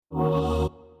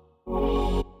Welcome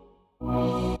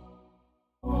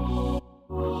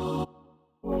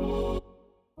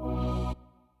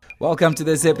to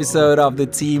this episode of the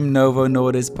Team Novo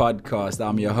Nordisk podcast.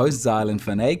 I'm your host, Zylan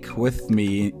Van Eyck. With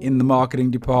me in the marketing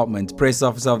department, press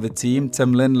officer of the team,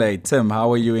 Tim Lindley. Tim,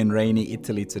 how are you in rainy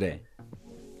Italy today?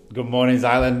 Good morning,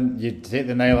 Zylan. You hit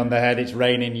the nail on the head. It's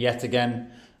raining yet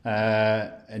again.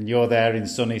 And you're there in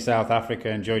sunny South Africa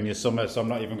enjoying your summer, so I'm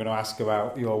not even going to ask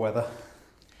about your weather.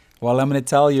 Well, I'm going to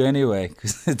tell you anyway,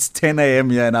 because it's 10 a.m.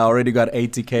 here and I already got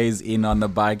 80 Ks in on the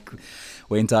bike.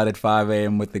 Went out at 5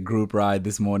 a.m. with the group ride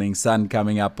this morning. Sun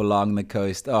coming up along the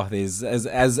coast. Oh, there's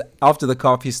as after the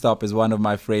coffee stop, as one of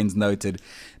my friends noted,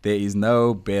 there is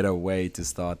no better way to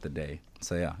start the day.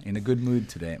 So yeah, in a good mood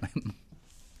today, man.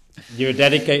 You're a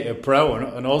dedicated pro,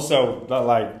 and also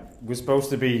we're supposed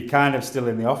to be kind of still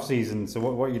in the off season. So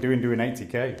what are you doing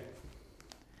 80K?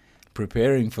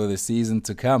 Preparing for the season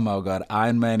to come. I've got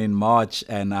Ironman in March,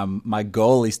 and my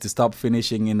goal is to stop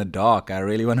finishing in the dark. I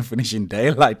really want to finish in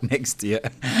daylight next year.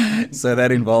 So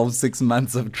that involves 6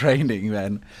 months of training,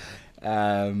 man.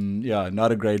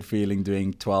 Not a great feeling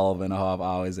doing 12 and a half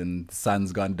hours and the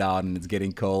sun's gone down and it's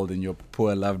getting cold and your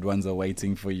poor loved ones are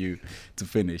waiting for you to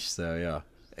finish. So yeah,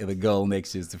 the goal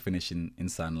next year is to finish in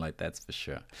sunlight, that's for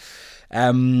sure.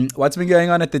 What's been going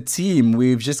on at the team?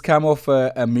 We've just come off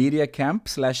a media camp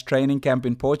 / training camp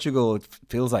in Portugal. It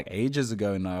feels like ages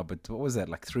ago now, but what was that,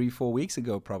 like 3-4 weeks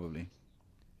ago probably?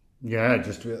 Yeah, I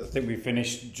think we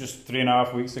finished just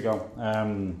 3.5 weeks ago.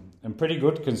 And pretty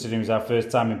good considering it was our first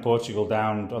time in Portugal,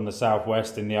 down on the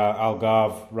southwest in the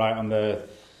Algarve, right on the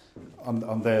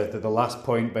last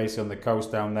point, basically on the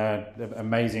coast down there.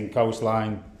 Amazing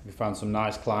coastline. We found some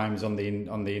nice climbs on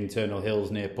the internal hills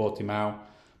near Portimao.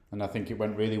 And I think it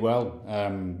went really well.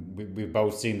 We've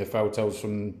both seen the photos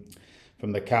from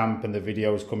the camp and the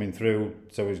videos coming through.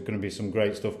 So there's going to be some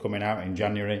great stuff coming out in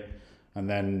January. And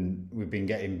then we've been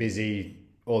getting busy.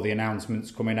 All the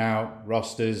announcements coming out,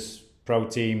 rosters, pro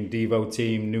team, Devo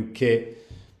team, new kit,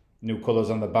 new colours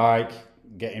on the bike,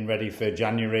 getting ready for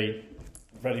January,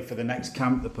 ready for the next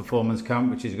camp, the performance camp,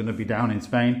 which is going to be down in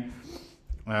Spain.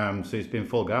 So it's been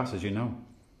full gas, as you know.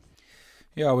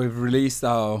 Yeah, we've released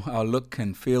our look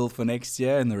and feel for next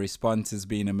year, and the response has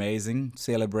been amazing.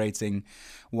 Celebrating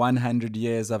 100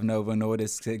 years of Novo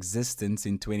Nordisk's existence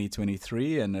in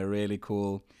 2023, and a really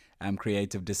cool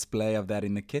creative display of that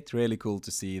in the kit. Really cool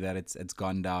to see that it's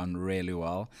gone down really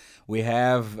well. We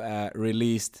have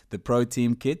released the Pro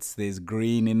Team kits. There's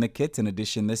green in the kit in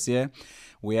addition this year.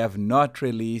 We have not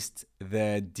released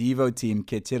the Devo Team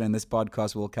kit yet, and this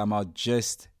podcast will come out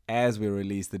just as we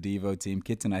release the Devo Team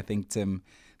kit, and I think, Tim,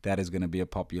 that is going to be a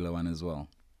popular one as well.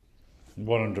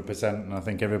 100%, and I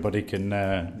think everybody can.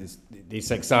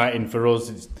 It's exciting for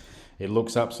us. It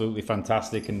looks absolutely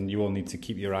fantastic, and you all need to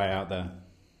keep your eye out there.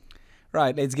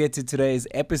 Right, let's get to today's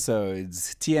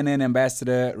episodes. TNN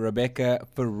Ambassador Becky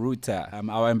Furuta.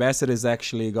 Our ambassadors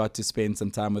actually got to spend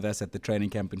some time with us at the training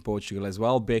camp in Portugal as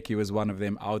well. Becky was one of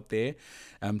them out there.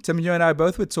 Tim, you and I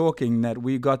both were talking that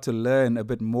we got to learn a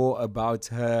bit more about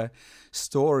her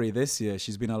story this year.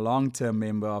 She's been a long-term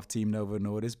member of Team Novo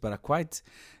Nordisk, but I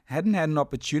hadn't had an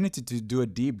opportunity to do a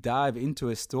deep dive into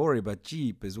her story, but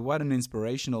jeepers, what an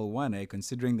inspirational one,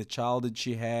 considering the childhood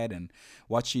she had and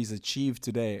what she's achieved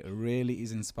today. It really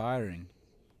is inspiring.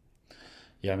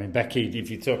 Yeah, I mean, Becky, if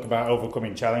you talk about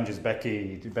overcoming challenges,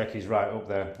 Becky's right up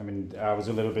there. I mean, I was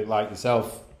a little bit like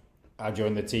yourself. I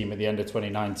joined the team at the end of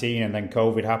 2019 and then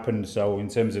COVID happened. So in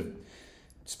terms of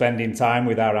spending time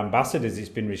with our ambassadors, it's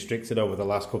been restricted over the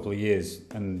last couple of years.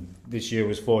 And this year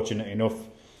was fortunate enough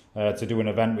to do an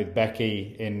event with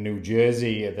Becky in New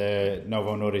Jersey at the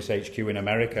Novo Nordisk HQ in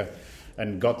America,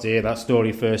 and got to hear that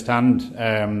story firsthand.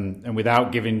 And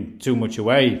without giving too much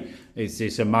away,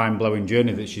 it's a mind-blowing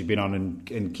journey that she's been on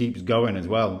and keeps going as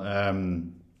well.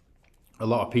 A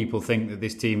lot of people think that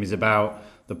this team is about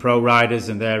the pro riders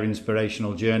and their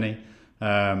inspirational journey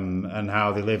and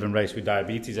how they live and race with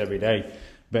diabetes every day.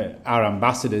 But our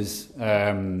ambassadors,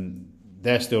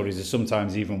 their stories are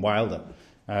sometimes even wilder.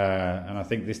 And I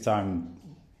think this time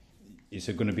it's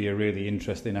going to be a really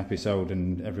interesting episode,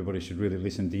 and everybody should really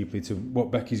listen deeply to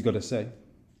what Becky's got to say.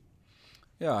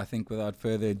 Yeah, I think without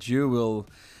further ado, we'll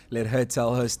let her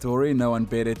tell her story. No one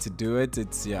better to do it.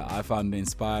 I found it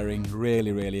inspiring.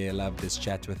 Really, I love this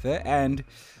chat with her, and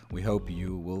we hope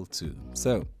you will too.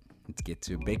 So, let's get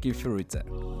to Becky Furuta.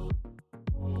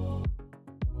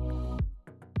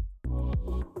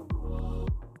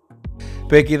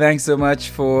 Becky, thanks so much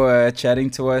for chatting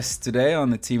to us today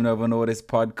on the Team Novo Nordisk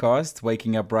podcast,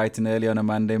 waking up bright and early on a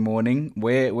Monday morning.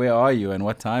 Where are you and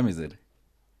what time is it?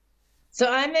 So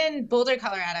I'm in Boulder,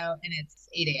 Colorado, and it's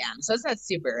 8 a.m. So it's not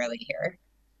super early here.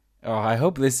 Oh, I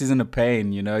hope this isn't a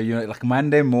pain. Like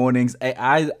Monday mornings.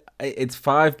 It's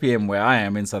 5 p.m. where I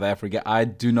am in South Africa. I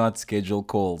do not schedule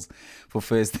calls for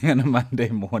first thing on a Monday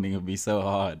morning. It'd be so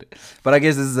hard. But I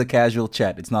guess this is a casual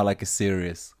chat. It's not like a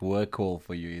serious work call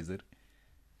for you, is it?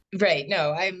 Right.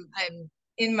 No, I'm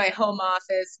in my home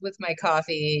office with my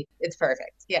coffee. It's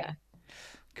perfect. Yeah.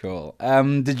 Cool.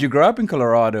 Did you grow up in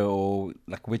Colorado, or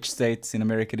like which states in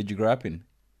America did you grow up in?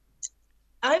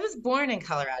 I was born in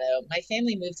Colorado. My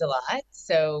family moved a lot.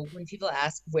 So when people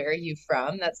ask where are you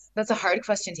from, that's a hard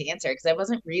question to answer because I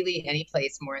wasn't really any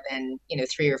place more than,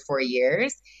 3 or 4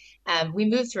 years. We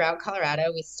moved throughout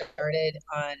Colorado. We started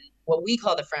on what we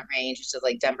call the Front Range, which is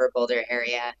like Denver, Boulder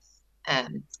area.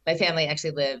 My family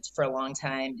actually lived for a long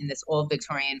time in this old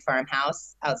Victorian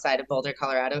farmhouse outside of Boulder,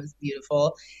 Colorado. It was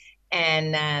beautiful.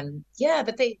 And yeah,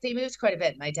 but they moved quite a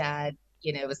bit. My dad,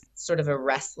 was sort of a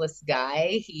restless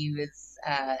guy. He was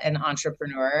an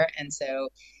entrepreneur, and so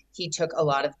he took a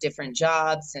lot of different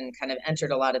jobs and kind of entered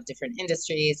a lot of different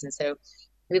industries. And so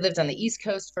we lived on the East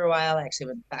Coast for a while. I actually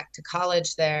went back to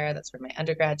college there. That's where my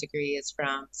undergrad degree is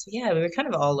from. So yeah, we were kind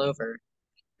of all over.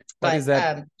 What But is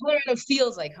that? Colorado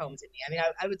feels like home to me. I mean,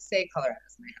 I would say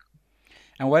Colorado's my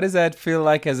And what does that feel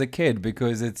like as a kid?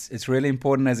 Because it's really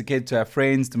important as a kid to have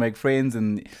friends, to make friends,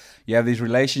 and you have these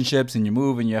relationships, and you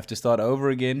move, and you have to start over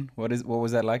again. What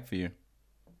was that like for you?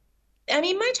 I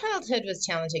mean, my childhood was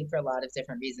challenging for a lot of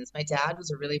different reasons. My dad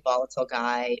was a really volatile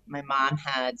guy. My mom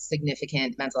had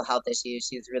significant mental health issues.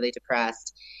 She was really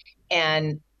depressed.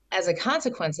 And as a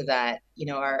consequence of that,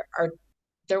 our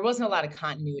there wasn't a lot of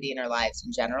continuity in our lives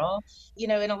in general.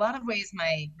 In a lot of ways,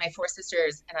 my four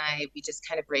sisters and I, we just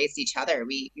kind of raised each other.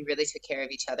 We really took care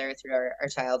of each other through our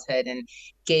childhood and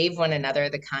gave one another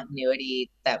the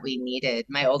continuity that we needed.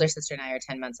 My older sister and I are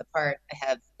 10 months apart. I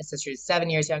have a sister who's 7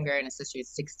 years younger and a sister who's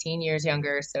 16 years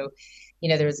younger. So,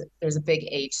 there's a big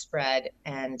age spread,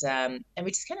 and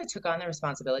we just kind of took on the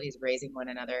responsibilities of raising one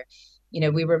another.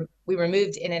 We were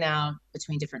moved in and out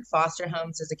between different foster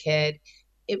homes as a kid.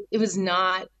 It was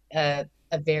not a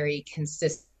very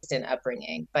consistent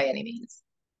upbringing by any means,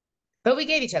 but we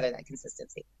gave each other that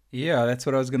consistency. Yeah, that's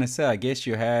what I was gonna say. I guess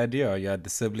you had the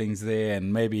siblings there,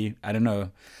 and maybe I don't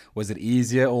know, was it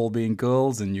easier all being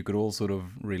girls, and you could all sort of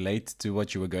relate to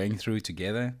what you were going through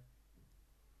together?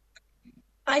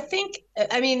 I think,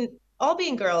 I mean, all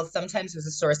being girls sometimes was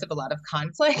a source of a lot of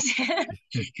conflict.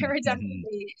 There were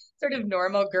definitely sort of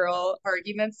normal girl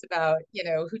arguments about,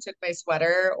 who took my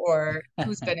sweater or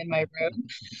who's been in my room.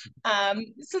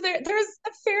 So there's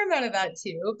a fair amount of that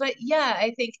too. But yeah,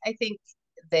 I think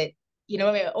that,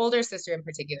 my older sister in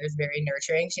particular is very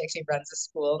nurturing. She actually runs a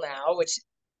school now, which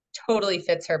totally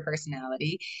fits her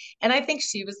personality. And I think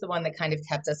she was the one that kind of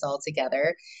kept us all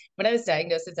together. When I was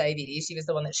diagnosed with diabetes, she was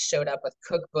the one that showed up with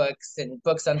cookbooks and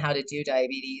books on how to do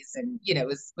diabetes and,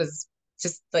 was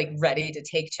just like ready to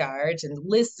take charge and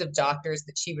lists of doctors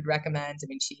that she would recommend. I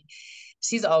mean,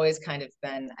 she's always kind of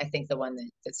been, I think, the one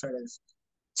that sort of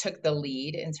took the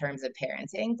lead in terms of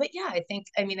parenting. But yeah, I think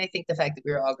the fact that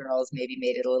we were all girls maybe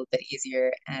made it a little bit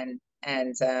easier. And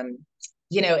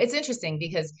it's interesting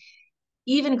because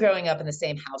even growing up in the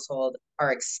same household,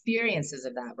 our experiences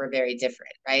of that were very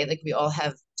different, right? Like we all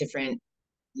have different,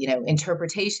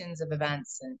 interpretations of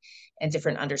events and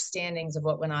different understandings of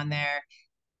what went on there.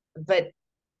 But,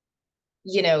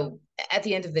 you know, at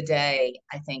the end of the day,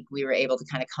 I think we were able to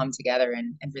kind of come together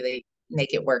and really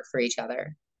make it work for each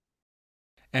other.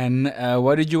 And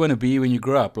what did you want to be when you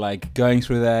grew up? Like going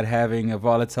through that, having a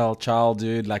volatile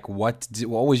childhood. Like what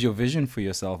was your vision for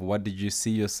yourself? What did you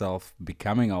see yourself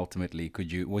becoming ultimately?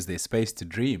 Was there space to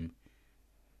dream?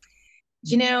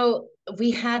 You know,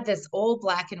 we had this old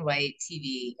black and white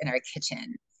TV in our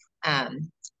kitchen. Um,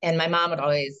 and my mom would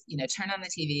always, turn on the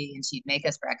TV and she'd make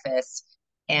us breakfast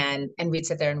and we'd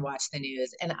sit there and watch the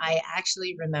news. And I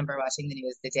actually remember watching the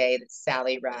news the day that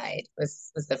Sally Ride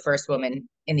was the first woman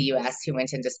in the US who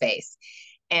went into space.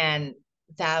 And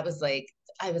that was like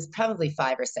I was probably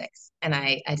 5 or 6, and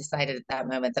I decided at that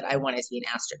moment that I wanted to be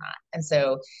an astronaut. And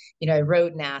so, I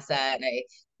wrote NASA and I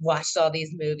watched all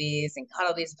these movies and got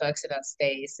all these books about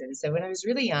space. And so when I was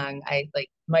really young, I like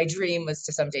my dream was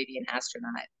to someday be an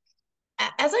astronaut.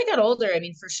 As I got older, I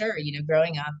mean, for sure,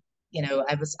 growing up,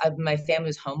 my family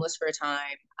was homeless for a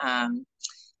time.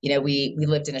 We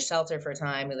lived in a shelter for a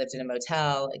time. We lived in a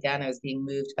motel. Again, I was being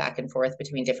moved back and forth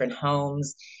between different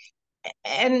homes,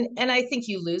 and I think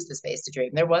you lose the space to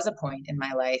dream. There was a point in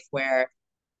my life where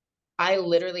I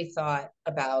literally thought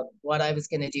about what I was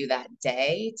going to do that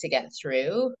day to get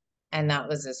through, and that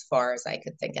was as far as I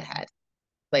could think ahead.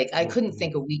 Like I couldn't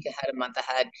think a week ahead, a month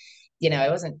ahead. I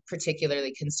wasn't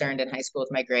particularly concerned in high school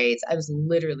with my grades. I was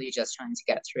literally just trying to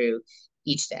get through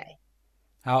each day.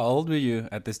 How old were you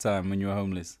at this time when you were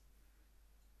homeless?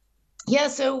 Yeah,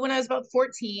 so when I was about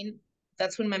 14,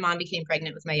 that's when my mom became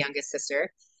pregnant with my youngest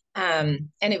sister. And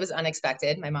it was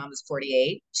unexpected. My mom was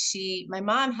 48. My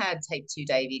mom had type 2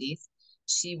 diabetes.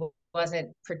 She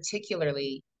wasn't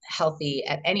particularly healthy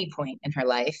at any point in her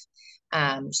life.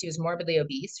 She was morbidly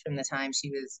obese from the time she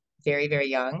was very, very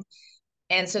young.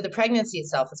 And so the pregnancy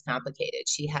itself was complicated.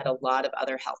 She had a lot of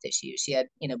other health issues. She had,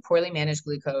 poorly managed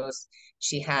glucose.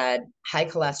 She had high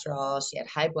cholesterol. She had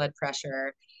high blood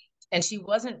pressure, and she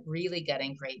wasn't really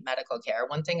getting great medical care.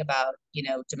 One thing about,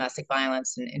 domestic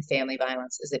violence and family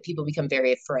violence is that people become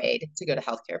very afraid to go to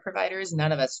healthcare providers.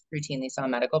 None of us routinely saw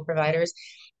medical providers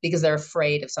because they're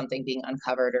afraid of something being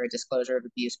uncovered or a disclosure of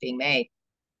abuse being made.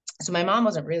 So my mom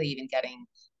wasn't really even getting,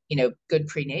 good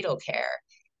prenatal care.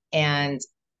 And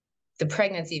the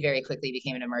pregnancy very quickly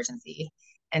became an emergency.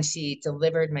 And she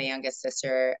delivered my youngest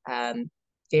sister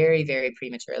very, very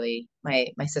prematurely. My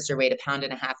sister weighed 1.5 pounds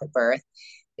at birth.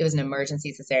 It was an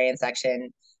emergency cesarean section.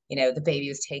 The baby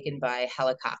was taken by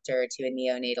helicopter to a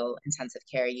neonatal intensive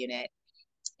care unit.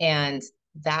 And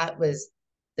that was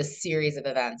the series of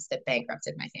events that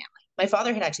bankrupted my family. My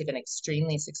father had actually been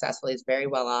extremely successful. He was very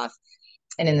well off.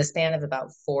 And in the span of about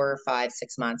 4, 5,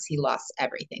 6 months, he lost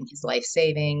everything: his life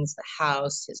savings, the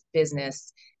house, his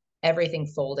business, everything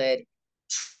folded,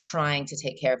 trying to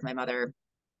take care of my mother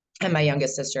and my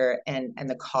youngest sister and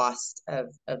the cost of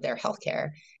their healthcare.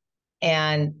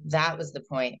 And that was the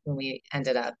point when we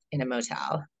ended up in a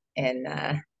motel in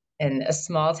in a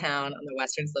small town on the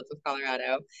western slopes of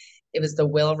Colorado. It was the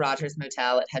Will Rogers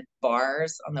Motel. It had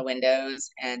bars on the windows,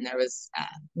 and there was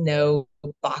no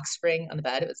box spring on the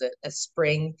bed. It was a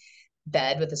spring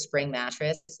bed with a spring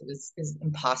mattress. It was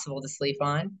impossible to sleep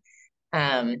on.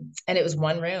 And it was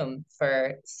one room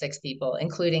for 6 people,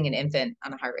 including an infant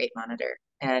on a heart rate monitor.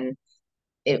 And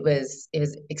it was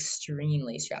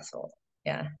extremely stressful.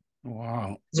 Yeah, it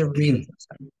Wow. was a really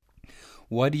tough time.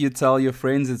 What do you tell your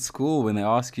friends at school when they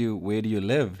ask you, where do you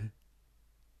live?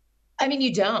 I mean,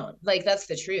 you don't, like, that's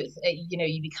the truth.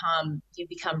 You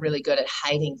become really good at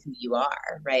hiding who you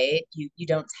are, right? You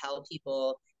don't tell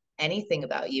people anything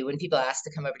about you. When people ask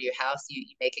to come over to your house, you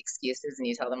make excuses and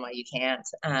you tell them why you can't.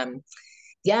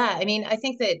 Yeah, I mean, I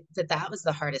think that was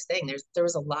the hardest thing. There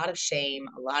was a lot of shame,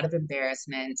 a lot of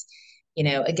embarrassment.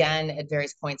 Again, at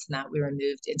various points in that, we were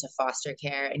moved into foster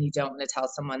care, and you don't want to tell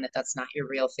someone that that's not your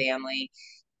real family.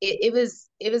 It was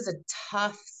a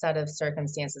tough set of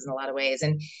circumstances in a lot of ways.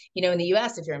 And in the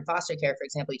U.S., if you're in foster care, for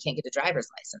example, you can't get a driver's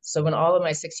license. So when all of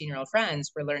my 16-year-old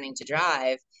friends were learning to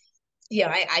drive,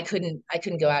 I couldn't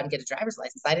go out and get a driver's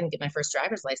license. I didn't get my first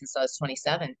driver's license until I was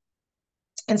 27.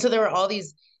 And so there were all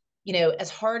these, as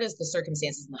hard as the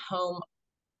circumstances in the home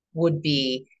would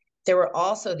be, there were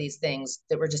also these things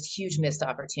that were just huge missed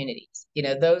opportunities.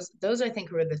 Those I think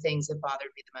were the things that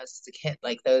bothered me the most as a kid,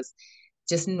 like those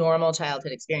just normal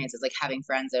childhood experiences, like having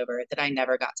friends over that I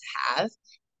never got to have.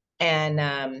 And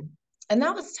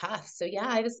that was tough. So yeah,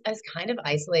 I was kind of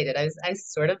isolated. I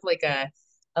was sort of like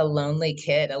a lonely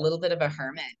kid, a little bit of a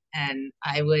hermit. And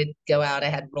I would go out. I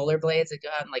had rollerblades. I'd go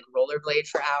out and like rollerblade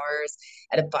for hours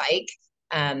at a bike.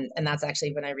 And that's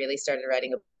actually when I really started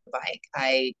riding a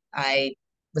bike. I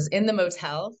was in the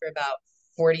motel for about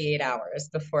 48 hours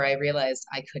before I realized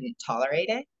I couldn't tolerate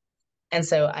it. And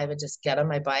so I would just get on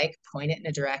my bike, point it in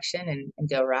a direction, and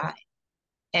go ride.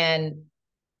 And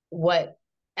what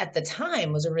at the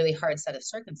time was a really hard set of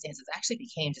circumstances actually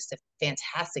became just a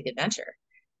fantastic adventure.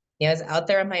 I was out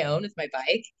there on my own with my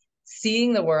bike,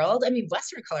 seeing the world. I mean,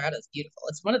 Western Colorado is beautiful.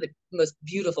 It's one of the most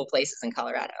beautiful places in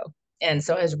Colorado. And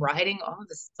so I was riding all of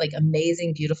this like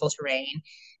amazing, beautiful terrain.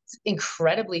 It's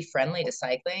incredibly friendly to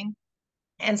cycling.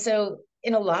 And so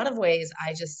in a lot of ways,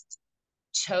 I just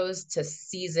chose to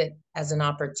seize it as an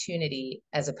opportunity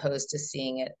as opposed to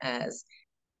seeing it as,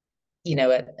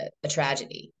 a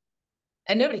tragedy.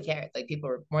 And nobody cared. Like, people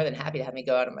were more than happy to have me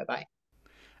go out on my bike.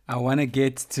 I want to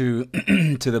get to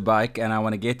to the bike and I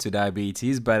want to get to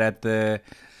diabetes, but at the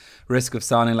risk of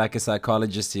sounding like a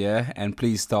psychologist here, and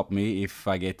please stop me if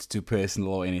I get too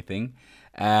personal or anything.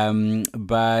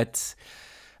 But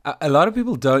a lot of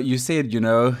people don't. You said,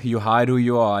 you hide who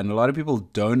you are, and a lot of people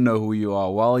don't know who you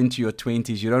are. Well into your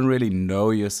 20s, you don't really know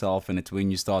yourself, and it's when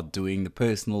you start doing the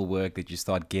personal work that you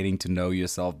start getting to know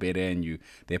yourself better, and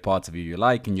there are parts of you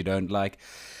like and you don't like.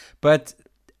 But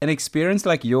an experience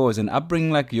like yours, an upbringing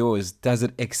like yours, does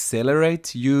it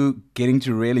accelerate you getting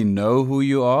to really know who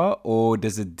you are, or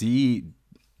does it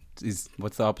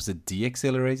what's the opposite?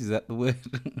 De-accelerate? Is that the word?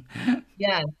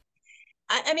 Yeah.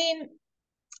 I mean,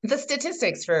 The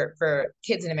statistics for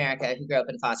kids in America who grow up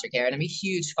in foster care, and I'm a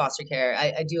huge foster care,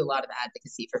 I do a lot of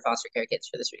advocacy for foster care kids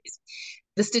for this reason.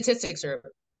 The statistics are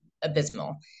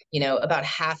abysmal. About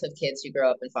half of kids who grow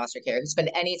up in foster care, who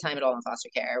spend any time at all in foster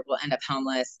care, will end up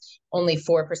homeless. Only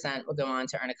 4% will go on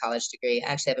to earn a college degree. I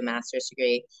actually have a master's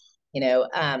degree. You know,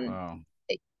 um, Wow.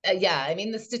 yeah, I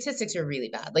mean, the statistics are really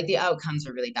bad. Like the outcomes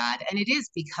are really bad, and it is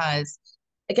because,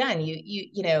 again,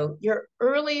 your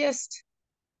earliest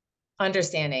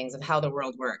understandings of how the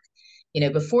world works,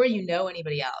 before you know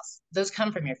anybody else, those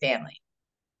come from your family,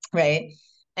 right?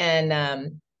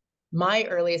 And my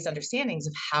earliest understandings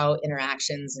of how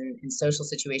interactions and social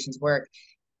situations work,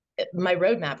 my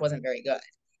roadmap wasn't very good.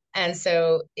 And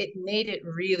so it made it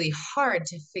really hard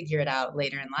to figure it out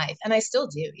later in life. And I still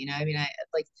do,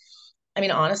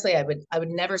 honestly, I would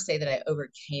never say that I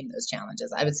overcame those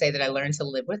challenges. I would say that I learned to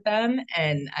live with them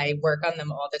and I work on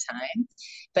them all the time.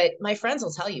 But my friends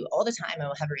will tell you all the time I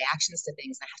will have reactions to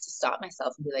things and I have to stop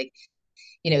myself and be like,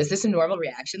 is this a normal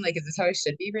reaction? Like, is this how I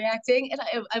should be reacting? And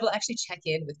I will actually check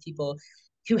in with people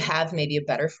who have maybe a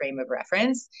better frame of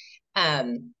reference.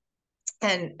 And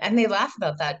they laugh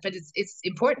about that, but it's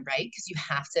important, right? Because you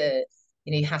have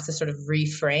to sort of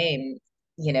reframe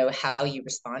how you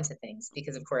respond to things,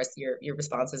 because of course your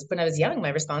responses, when I was young, my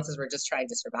responses were just trying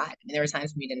to survive. I mean, there were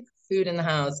times when we didn't have food in the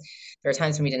house, there were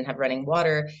times when we didn't have running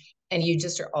water, and you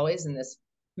just are always in this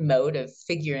mode of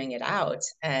figuring it out.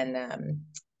 And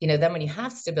then when you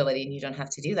have stability and you don't have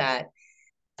to do that,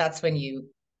 that's when you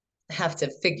have to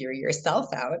figure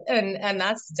yourself out, and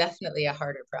that's definitely a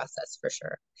harder process for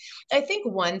sure. I think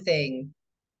one thing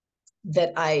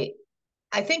that I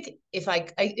think if I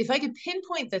could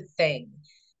pinpoint the thing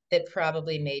that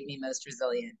probably made me most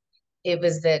resilient, it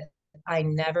was that I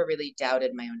never really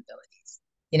doubted my own abilities.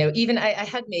 Even I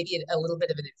had maybe a little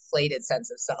bit of an inflated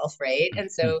sense of self, right? And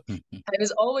so I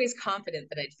was always confident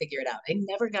that I'd figure it out. I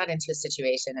never got into a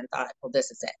situation and thought, well,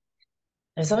 this is it.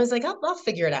 I was always like, I'll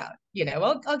figure it out.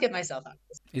 I'll get myself out.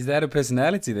 Is that a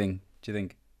personality thing, do you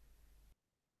think?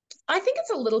 I think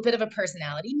it's a little bit of a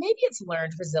personality. Maybe it's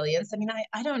learned resilience. I mean,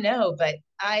 I don't know, but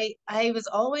I was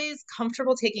always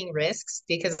comfortable taking risks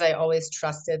because I always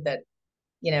trusted that,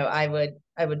 I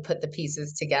would put the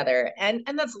pieces together. And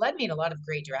that's led me in a lot of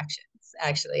great directions,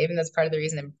 actually. Even that's part of the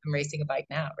reason I'm racing a bike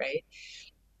now, right?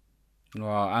 Well,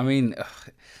 I mean,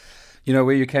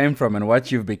 where you came from and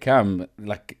what you've become,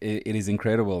 like it is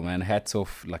incredible, man. Hats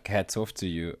off to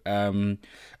you. I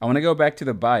want to go back to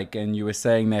the bike, and you were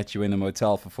saying that you were in the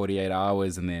motel for 48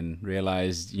 hours and then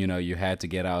realized, you had to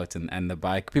get out, and the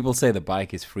bike. People say the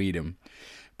bike is freedom,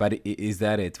 but is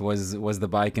that it? Was the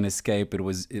bike an escape? It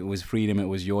was freedom. It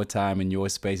was your time and your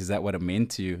space. Is that what it meant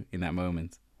to you in that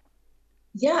moment?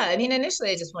 Yeah, I mean,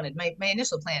 initially I just wanted my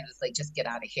initial plan was like just get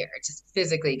out of here, just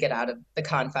physically get out of the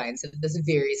confines of this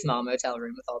very small motel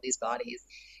room with all these bodies.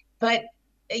 But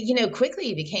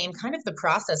quickly it became kind of the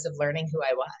process of learning who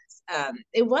I was.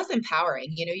 It was empowering.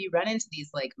 You run into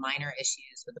these like minor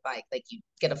issues with the bike, like you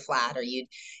get a flat, or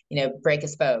break a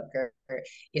spoke, or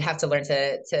you'd have to learn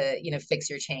to fix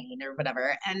your chain or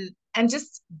whatever. And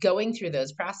just going through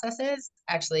those processes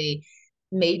actually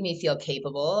made me feel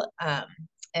capable,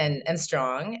 and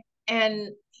strong. And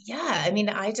yeah, I mean,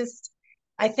 I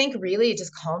think really it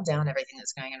just calmed down everything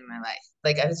that's going on in my life.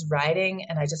 Like I was riding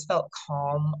and I just felt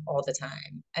calm all the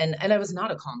time. And I was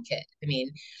not a calm kid. I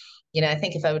mean, I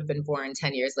think if I would have been born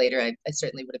 10 years later, I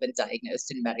certainly would have been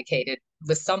diagnosed and medicated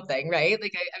with something, right?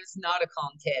 Like I was not a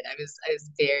calm kid.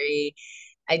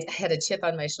 I had a chip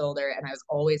on my shoulder and I was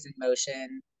always in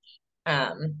motion.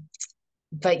 Um,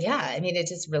 but yeah, I mean, it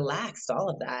just relaxed all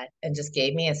of that and just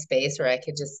gave me a space where I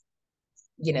could just,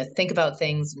 think about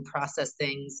things and process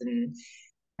things,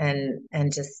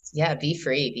 and just, yeah, be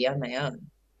free, be on my own.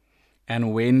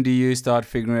 And when do you start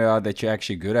figuring out that you're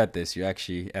actually good at this? You're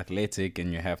actually athletic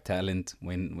and you have talent.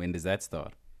 When does that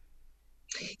start?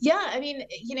 Yeah, I mean,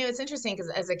 it's interesting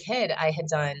because as a kid, I had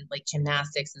done like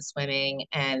gymnastics and swimming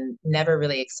and never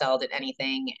really excelled at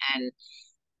anything. And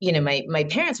my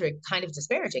parents were kind of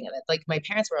disparaging of it. Like my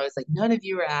parents were always like, none of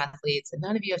you are athletes and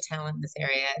none of you have talent in this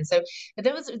area. And so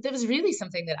that was really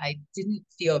something that I didn't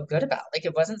feel good about. Like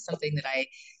it wasn't something that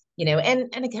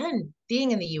and again,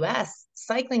 being in the US,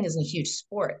 cycling isn't a huge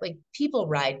sport. Like people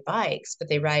ride bikes, but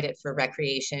they ride it for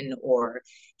recreation or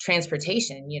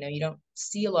transportation. You don't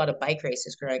see a lot of bike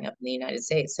races growing up in the United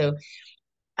States. So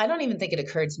I don't even think it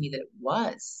occurred to me that it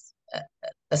was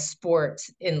a sport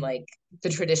in like the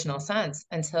traditional sense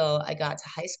until I got to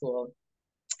high school.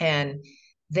 And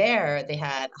there they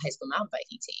had a high school mountain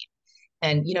biking team.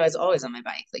 And, I was always on my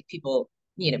bike. Like people,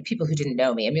 people who didn't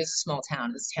know me. I mean, it was a small town.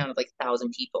 It was a town of like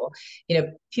 1,000 people.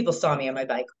 People saw me on my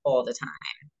bike all the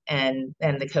time.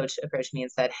 And the coach approached me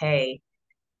and said, "Hey,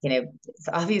 it's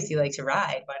obvious you like to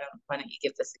ride. Why don't you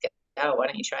give this a go? Why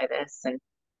don't you try this?" And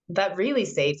that really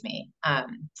saved me.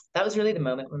 That was really the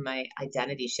moment when my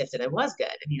identity shifted. I was good.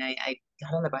 I mean, I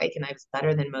got on the bike and I was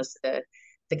better than most of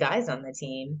the guys on the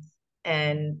team.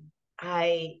 And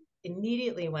I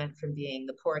immediately went from being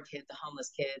the poor kid, the homeless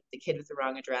kid, the kid with the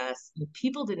wrong address.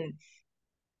 People didn't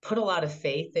put a lot of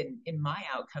faith in my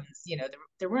outcomes.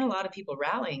 There weren't a lot of people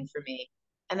rallying for me.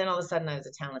 And then all of a sudden I was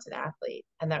a talented athlete.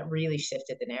 And that really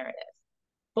shifted the narrative,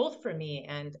 both for me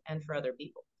and for other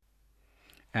people.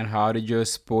 And how did your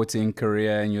sporting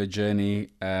career and your journey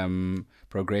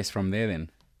progress from there then?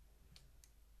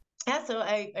 Yeah, so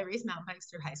I raced mountain bikes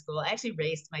through high school. I actually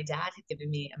raced, my dad had given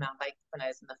me a mountain bike when I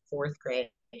was in the fourth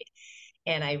grade.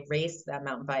 And I raced that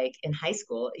mountain bike in high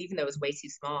school, even though it was way too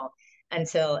small and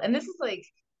this is like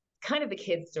kind of the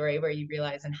kid story where you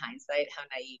realize in hindsight how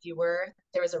naive you were.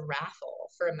 There was a raffle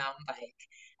for a mountain bike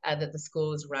that the school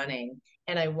was running,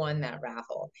 and I won that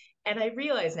raffle. And I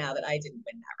realize now that I didn't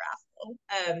win that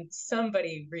raffle.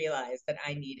 Somebody realized that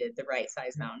I needed the right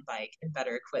size mountain bike and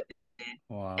better equipment,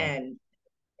 Wow. and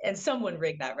and someone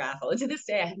rigged that raffle. And to this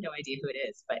day, I have no idea who it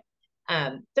is, but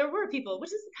there were people,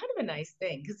 which is kind of a nice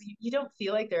thing because you don't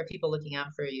feel like there are people looking out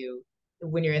for you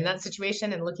when you're in that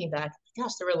situation. And looking back,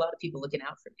 gosh, there were a lot of people looking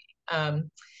out for me.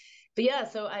 But yeah,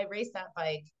 so I raced that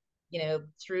bike,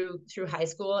 through high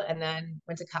school, and then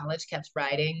went to college, kept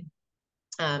riding.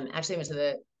 Actually went to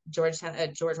the George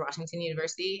Washington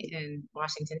University in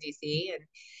Washington D.C.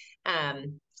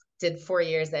 and did 4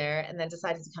 years there, and then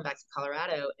decided to come back to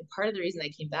Colorado. And part of the reason I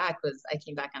came back was I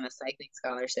came back on a cycling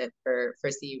scholarship for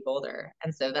CU Boulder,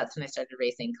 and so that's when I started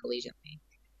racing collegiately.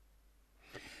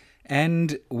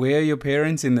 And where are your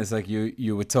parents in this? Like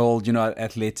you were told,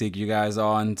 athletic, you guys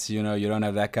aren't, you don't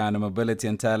have that kind of mobility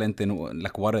and talent. And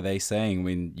like, what are they saying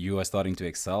when you are starting to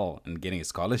excel and getting a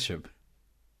scholarship?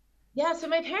 Yeah, so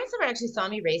my parents never actually saw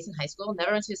me race in high school.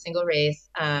 Never went to a single race.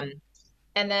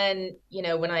 And then,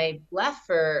 when I left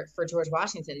for George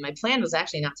Washington, my plan was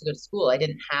actually not to go to school. I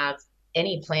didn't have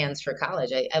any plans for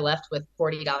college. I left with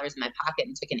 $40 in my pocket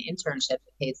and took an internship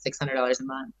that paid $600 a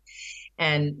month,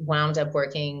 and wound up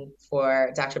working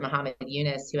for Dr. Muhammad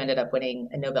Yunus, who ended up winning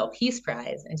a Nobel Peace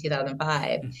Prize in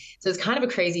 2005. So it's kind of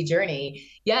a crazy journey.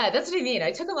 Yeah, that's what I mean.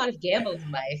 I took a lot of gambles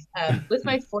in life with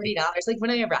my $40. Like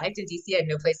when I arrived in DC, I had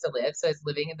no place to live. So I was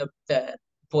living in the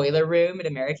boiler room at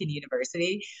American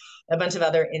University. A bunch of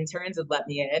other interns would let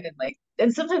me in,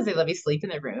 and sometimes they let me sleep in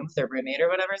their room if their roommate or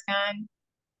whatever's gone.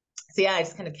 So yeah, I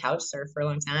just kind of couch surfed for a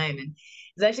long time. And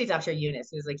it was actually Dr. Eunice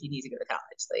who was like, "You need to go to college.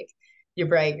 Like, you're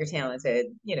bright, you're talented.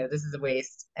 This is a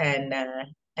waste." And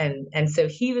so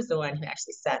he was the one who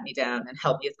actually sat me down and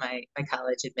helped me with my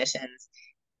college admissions.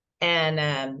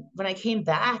 And when I came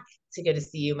back to go to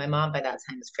CU, my mom by that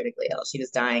time was critically ill. She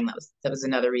was dying. That was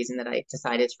another reason that I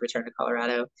decided to return to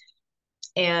Colorado.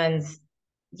 And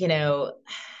you know,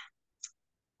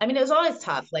 I mean, it was always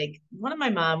tough. Like one of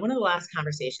the last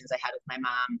conversations I had with my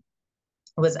mom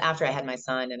was after I had my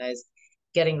son, and I was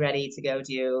getting ready to go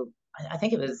do, I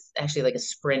think it was actually like a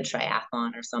sprint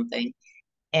triathlon or something.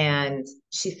 And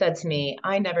she said to me,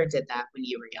 "I never did that when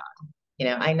you were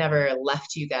young. I never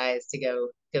left you guys to go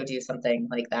do something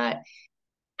like that."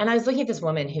 And I was looking at this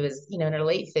woman who was, in her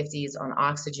late 50s on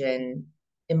oxygen,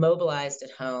 immobilized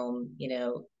at home,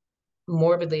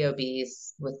 morbidly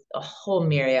obese with a whole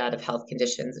myriad of health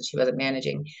conditions that she wasn't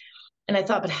managing. And I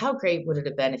thought, but how great would it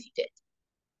have been if you did?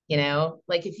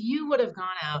 Like if you would have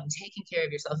gone out and taken care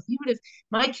of yourself, if you would have,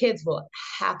 my kids will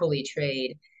happily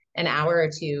trade an hour or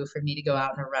two for me to go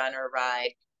out on a run or a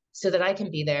ride so that I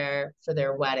can be there for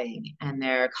their wedding and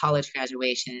their college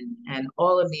graduation and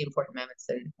all of the important moments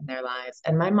in their lives.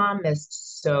 And my mom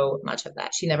missed so much of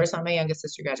that. She never saw my youngest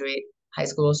sister graduate high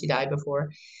school. She died before.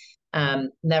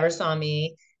 Never saw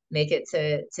me make it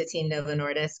to Team Novo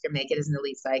Nordisk or make it as an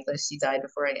elite cyclist. She died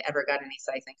before I ever got any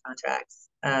cycling contracts.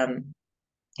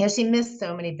 She missed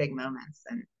so many big moments,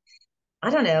 and I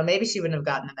don't know, maybe she wouldn't have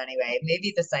gotten them anyway.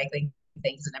 Maybe the cycling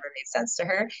things never made sense to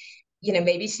her.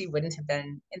 Maybe she wouldn't have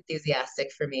been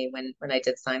enthusiastic for me when I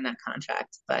did sign that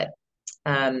contract. But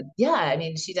yeah, I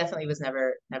mean, she definitely was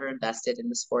never invested in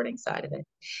the sporting side of it.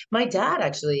 My dad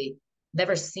actually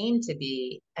never seemed to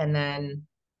be, and then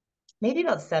maybe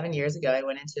about 7 years ago, I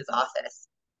went into his office,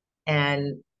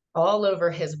 and all over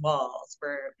his walls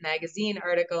were magazine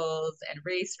articles and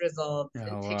race results and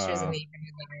Oh, pictures in wow. the evening.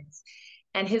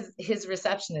 And his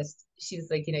receptionist, she was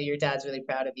like, your dad's really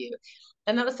proud of you.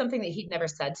 And that was something that he'd never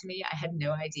said to me. I had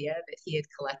no idea that he had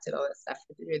collected all this stuff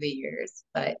through the years.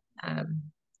 But I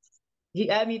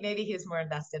mean, maybe he was more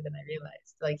invested than I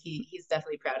realized. Like he's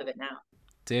definitely proud of it now.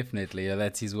 Definitely, yeah,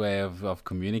 that's his way of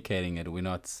communicating it. We're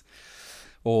not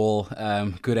all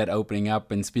good at opening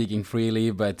up and speaking freely,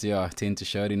 but yeah, tend to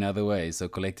show it in other ways. So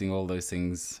collecting all those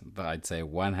things, I'd say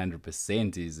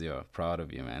 100% is, yeah, proud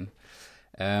of you, man.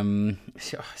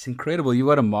 Yeah, it's incredible. You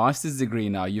got a master's degree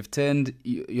now. You've turned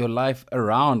your life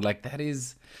around. Like that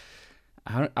is,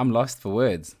 I'm lost for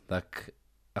words. Like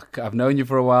I've known you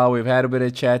for a while. We've had a bit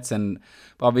of chats, and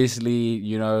obviously,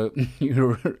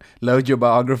 you load your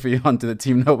biography onto the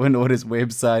Team No One Orders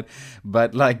website.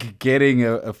 But like getting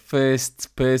a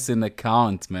first person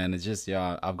account, man, it's just,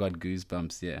 yeah, I've got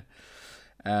goosebumps. Yeah.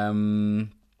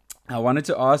 Um, I wanted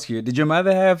to ask you: did your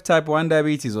mother have type 1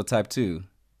 diabetes or type 2?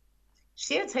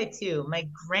 She had type 2. My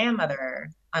grandmother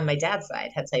on my dad's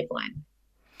side had type 1,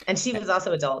 and she was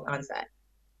also adult onset.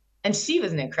 And she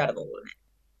was an incredible woman.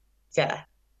 Yeah.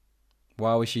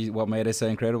 Why was she? What made her so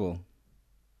incredible?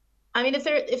 I mean,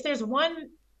 if there's one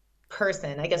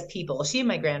person, I guess people, she and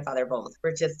my grandfather both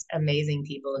were just amazing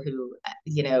people who,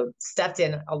 stepped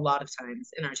in a lot of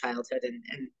times in our childhood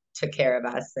and took care of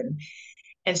us.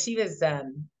 And she was,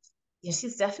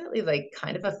 she's definitely like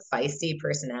kind of a feisty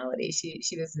personality.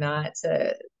 She was not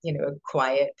a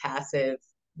quiet, passive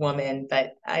woman,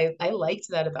 but I liked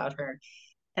that about her.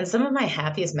 And some of my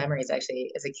happiest memories actually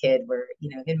as a kid were,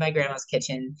 in my grandma's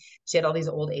kitchen. She had all these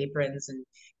old aprons and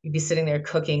you'd be sitting there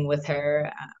cooking with her.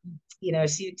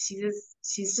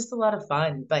 She's just a lot of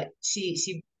fun, but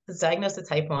she was diagnosed with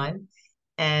type 1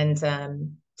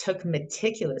 and took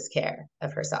meticulous care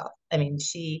of herself. I mean,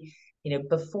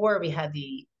 before we had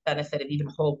the benefit of even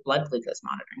whole blood glucose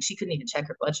monitoring, she couldn't even check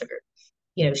her blood sugar.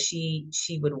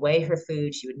 She would weigh her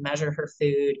food, she would measure her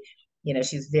food.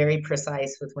 She's very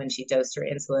precise with when she dosed her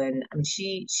insulin. I mean,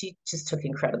 she just took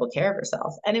incredible care of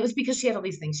herself. And it was because she had all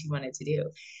these things she wanted to do.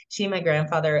 She and my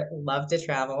grandfather loved to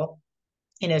travel.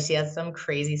 She has some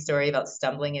crazy story about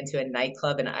stumbling into a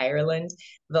nightclub in Ireland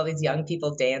with all these young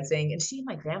people dancing. And she and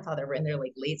my grandfather were in their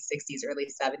like late 60s, early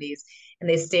 70s, and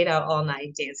they stayed out all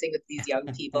night dancing with these young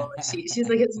people. And she's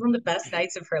like, it's one of the best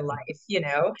nights of her life.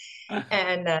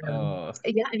 And Oh,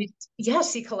 yeah, I mean, yeah,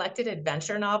 she collected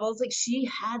adventure novels. Like she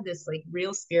had this like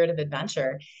real spirit of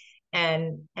adventure.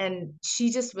 And she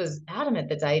just was adamant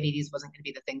that diabetes wasn't going to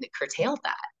be the thing that curtailed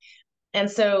that. And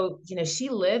so, she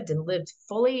lived and lived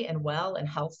fully and well and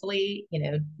healthfully,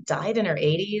 died in her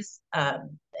 80s,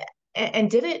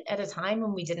 and did it at a time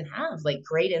when we didn't have like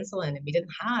great insulin and we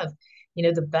didn't have,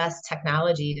 the best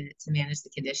technology to manage the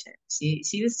condition.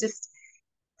 She was just,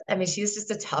 I mean, she was just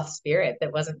a tough spirit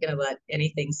that wasn't going to let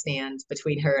anything stand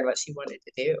between her and what she wanted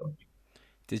to do.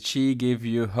 did she give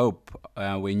you hope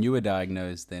when you were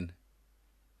diagnosed then?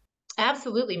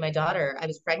 Absolutely. My daughter, I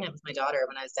was pregnant with my daughter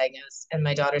when I was diagnosed, and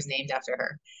my daughter's named after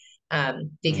her.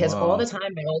 Because all the Wow.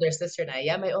 time, my older sister and I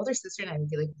would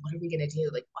be like, what are we going to do?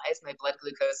 Like, why is my blood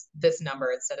glucose this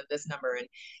number instead of this number? And,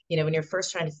 when you're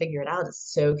first trying to figure it out,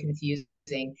 it's so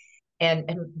confusing.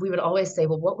 And we would always say,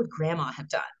 well, what would grandma have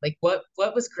done? Like, what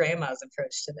was grandma's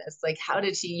approach to this? Like, how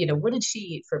did she, what did she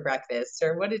eat for breakfast?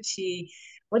 Or what did she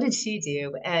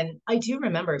do? And I do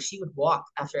remember she would walk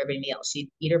after every meal. She'd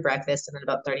eat her breakfast, and then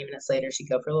about 30 minutes later, she'd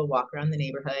go for a little walk around the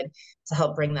neighborhood to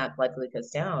help bring that blood glucose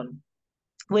down,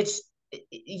 which,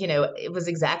 it was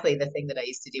exactly the thing that I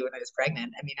used to do when I was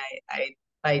pregnant. I mean,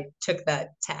 I took that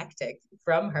tactic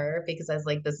from her because I was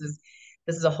like, this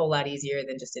is a whole lot easier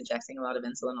than just injecting a lot of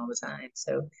insulin all the time.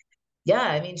 So yeah,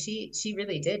 I mean, she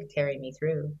really did carry me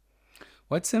through.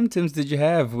 What symptoms did you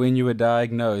have when you were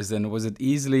diagnosed, and was it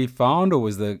easily found, or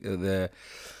was the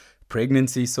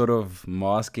pregnancy sort of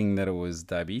masking that it was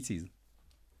diabetes?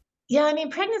 Yeah, I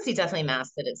mean, pregnancy definitely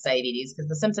masked that it's diabetes because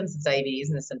the symptoms of diabetes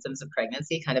and the symptoms of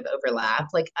pregnancy kind of overlap.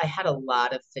 Like I had a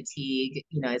lot of fatigue,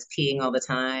 I was peeing all the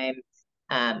time.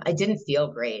 I didn't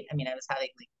feel great. I mean, I was having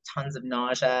like tons of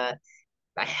nausea,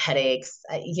 headaches.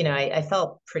 I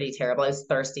felt pretty terrible. I was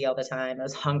thirsty all the time. I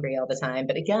was hungry all the time.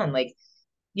 But again, like,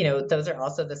 those are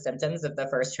also the symptoms of the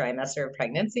first trimester of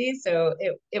pregnancy. So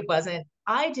it wasn't,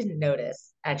 I didn't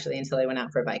notice actually until I went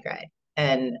out for a bike ride.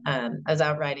 And I was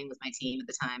out riding with my team at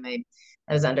the time.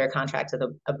 I was under a contract with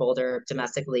a Boulder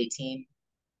domestic elite team.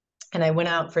 And I went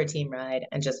out for a team ride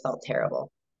and just felt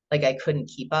terrible. Like I couldn't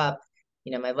keep up.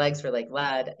 My legs were like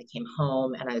lead. I came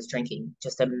home and I was drinking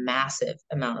just a massive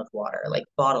amount of water, like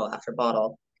bottle after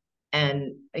bottle.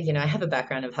 And, I have a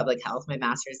background in public health. My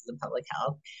master's is in public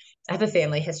health. I have a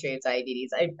family history of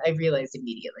diabetes. I realized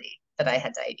immediately that I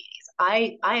had diabetes.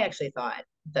 I actually thought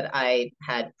that I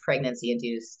had pregnancy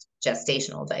induced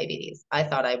gestational diabetes. I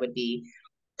thought I would be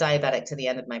diabetic to the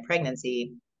end of my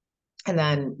pregnancy. And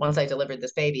then once I delivered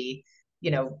this baby,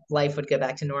 life would go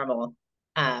back to normal.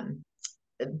 Um,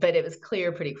 but it was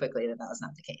clear pretty quickly that that was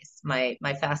not the case.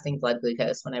 My fasting blood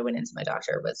glucose when I went into my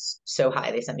doctor was so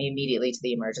high, they sent me immediately to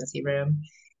the emergency room.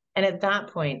 And at that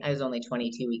point, I was only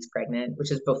 22 weeks pregnant, which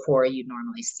is before you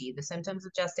normally see the symptoms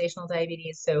of gestational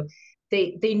diabetes. So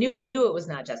they knew it was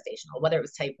not gestational. Whether it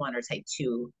was type 1 or type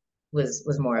 2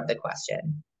 was more of the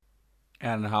question.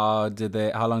 And how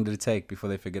long did it take before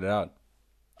they figured it out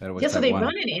that it was Yeah, so type they 1?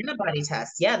 run an antibody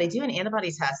test. Yeah, they do an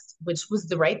antibody test, which was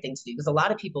the right thing to do because a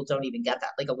lot of people don't even get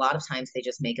that. Like a lot of times they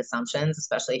just make assumptions,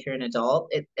 especially if you're an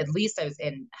adult. At least I was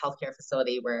in a healthcare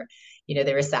facility where,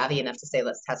 they were savvy enough to say,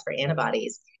 let's test for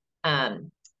antibodies.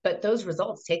 Um, but those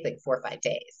results take like 4 or 5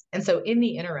 days. And so in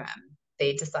the interim,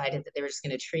 they decided that they were just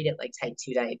going to treat it like type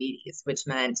 2 diabetes, which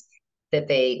meant that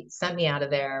they sent me out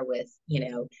of there with,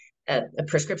 a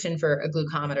prescription for a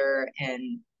glucometer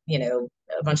and,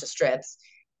 a bunch of strips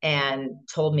and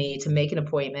told me to make an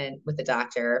appointment with the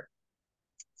doctor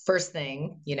first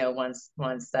thing,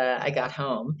 once I got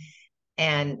home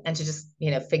and to just,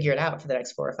 figure it out for the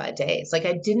next 4 or 5 days. Like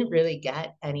I didn't really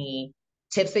get any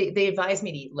tips. They advised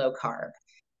me to eat low carb.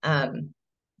 Um,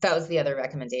 that was the other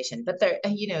recommendation. But there,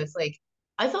 it's like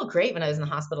I felt great when I was in the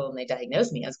hospital and they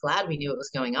diagnosed me. I was glad we knew what was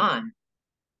going on.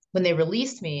 When they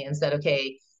released me and said,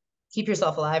 okay, keep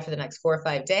yourself alive for the next 4 or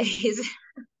 5 days,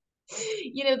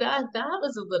 that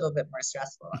was a little bit more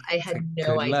stressful. I had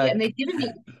no Good idea. And luck. they'd given me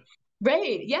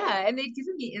right, yeah. And they'd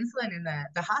given me insulin in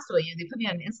the hospital. They put me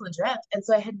on an insulin drip. And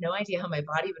so I had no idea how my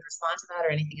body would respond to that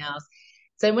or anything else.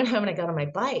 So I went home and I got on my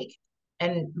bike.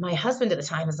 And my husband at the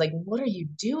time was like, what are you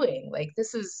doing? Like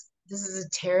this is a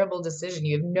terrible decision.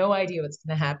 You have no idea what's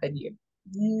gonna happen. You have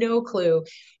no clue.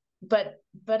 But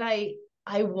I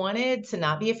wanted to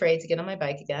not be afraid to get on my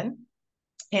bike again.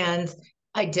 And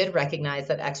I did recognize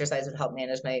that exercise would help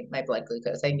manage my blood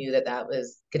glucose. I knew that that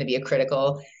was going to be a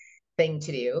critical thing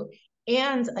to do.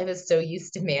 And I was so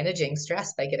used to managing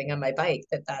stress by getting on my bike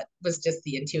that that was just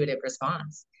the intuitive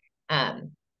response.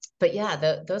 Um, but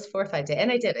yeah, those 4 or 5 days,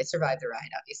 and I did. I survived the ride.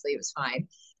 Obviously, it was fine.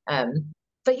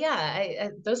 But yeah,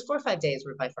 those 4 or 5 days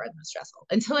were by far the most stressful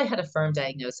until I had a firm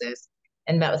diagnosis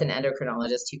and met with an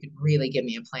endocrinologist who could really give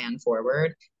me a plan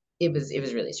forward. It was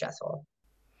really stressful.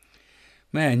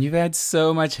 Man, you've had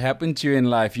so much happen to you in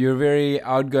life. You're a very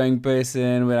outgoing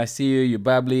person. When I see you, you're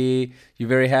bubbly, you're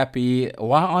very happy.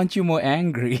 Why aren't you more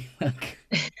angry?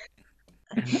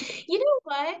 You know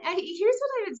what? Here's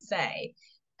what I would say.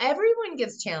 Everyone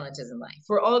gets challenges in life.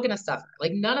 We're all going to suffer.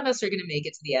 Like none of us are going to make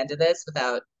it to the end of this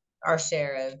without our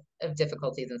share of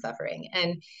difficulties and suffering.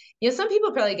 And some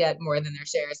people probably get more than their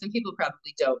share. Some people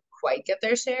probably don't quite get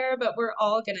their share, but we're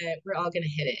all gonna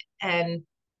hit it. And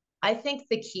I think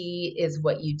the key is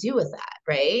what you do with that,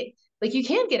 right? Like you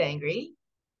can get angry,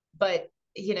 but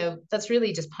that's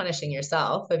really just punishing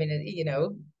yourself. I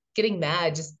mean, getting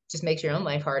mad just makes your own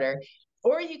life harder.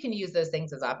 Or you can use those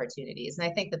things as opportunities. And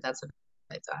I think that that's what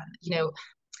I've done.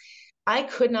 I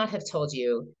could not have told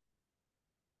you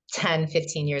 10,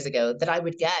 15 years ago that I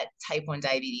would get type 1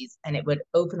 diabetes and it would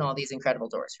open all these incredible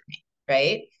doors for me,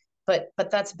 right?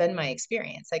 But that's been my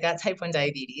experience. I got type 1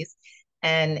 diabetes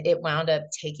and it wound up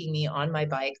taking me on my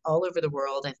bike all over the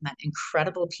world. I've met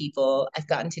incredible people. I've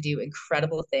gotten to do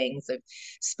incredible things. I've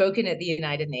spoken at the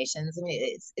United Nations. I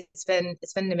mean, it's been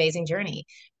an amazing journey.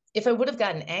 If I would have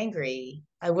gotten angry,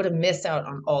 I would have missed out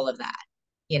on all of that.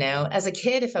 As a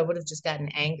kid, if I would have just gotten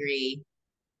angry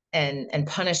and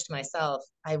punished myself,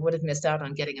 I would have missed out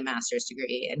on getting a master's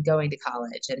degree and going to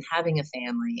college and having a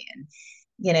family.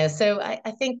 And so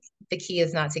I think the key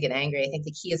is not to get angry. I think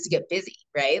the key is to get busy,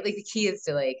 right? Like the key is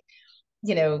to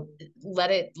you know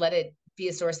let it be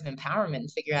a source of empowerment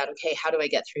and figure out, okay, how do I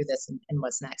get through this and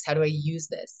what's next? How do I use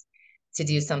this to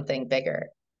do something bigger?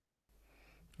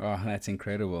 Oh, that's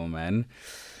incredible, man.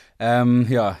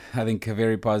 Yeah, I think a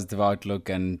very positive outlook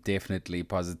and definitely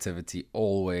positivity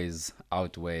always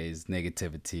outweighs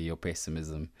negativity or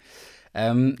pessimism.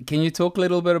 Can you talk a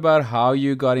little bit about how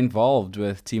you got involved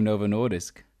with Team Novo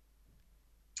Nordisk?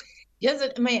 Yes,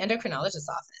 at my endocrinologist's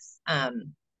office.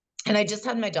 And I just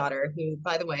had my daughter, who,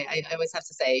 by the way, I always have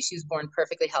to say she was born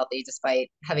perfectly healthy despite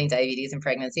having diabetes and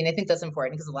pregnancy. And I think that's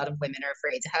important because a lot of women are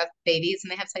afraid to have babies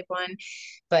and they have type 1.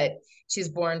 But she's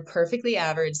born perfectly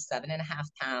average, 7.5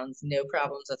 pounds, no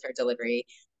problems with her delivery.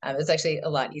 It's actually a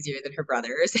lot easier than her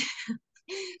brothers.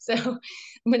 So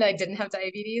when I didn't have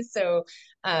diabetes. So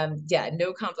yeah,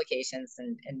 no complications.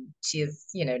 And she is,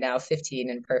 now 15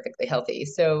 and perfectly healthy.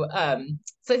 So I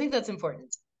think that's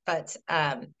important. But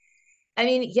I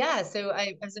mean, yeah. So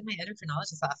I was in my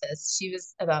endocrinologist's office. She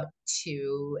was about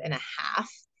 2.5,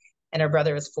 and her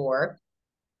brother was 4.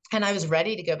 And I was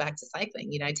ready to go back to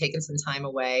cycling. I'd taken some time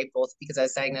away, both because I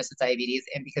was diagnosed with diabetes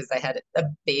and because I had a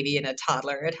baby and a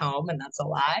toddler at home, and that's a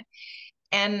lot.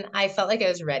 And I felt like I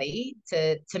was ready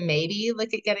to maybe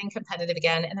look at getting competitive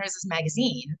again. And there was this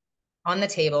magazine on the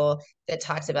table that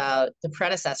talked about the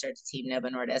predecessor to Team Novo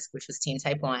Nordisk, which was Team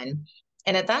Type 1.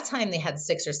 And at that time, they had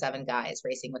 6 or 7 guys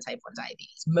racing with type 1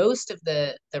 diabetes. Most of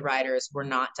the riders were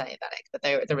not diabetic, but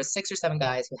there was 6 or 7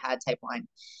 guys who had type 1.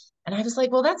 And I was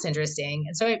like, well, that's interesting.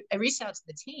 And so I reached out to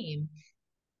the team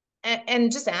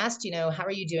and just asked, how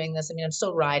are you doing this? I mean, I'm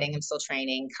still riding, I'm still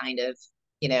training, kind of,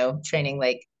 training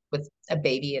like with a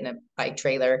baby in a bike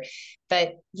trailer.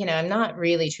 But, I'm not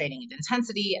really training at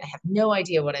intensity. I have no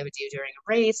idea what I would do during a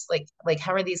race. Like,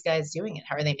 how are these guys doing it?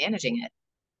 How are they managing it?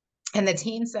 And the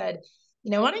team said,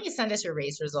 why don't you send us your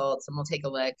race results and we'll take a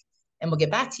look and we'll get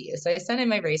back to you. So I sent in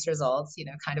my race results,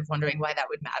 kind of wondering why that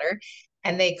would matter.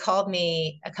 And they called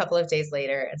me a couple of days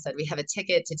later and said, we have a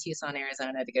ticket to Tucson,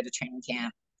 Arizona to go to training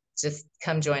camp. Just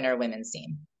come join our women's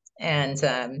team. And,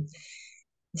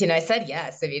 I said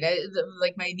yes. I mean,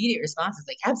 like my immediate response is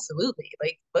like, absolutely.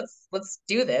 Like, let's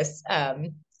do this.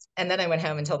 And then I went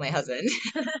home and told my husband,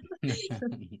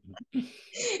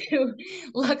 who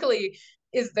luckily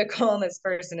is the calmest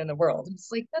person in the world. I'm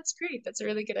just like, that's great. That's a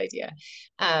really good idea.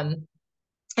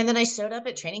 And then I showed up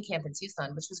at training camp in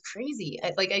Tucson, which was crazy.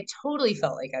 I totally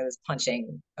felt like I was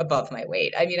punching above my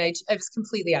weight. I mean, I was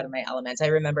completely out of my element. I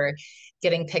remember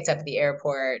getting picked up at the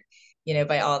airport,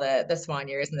 by all the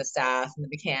soigneurs and the staff and the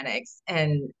mechanics,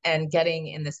 and getting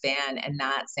in this van and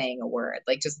not saying a word,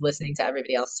 like just listening to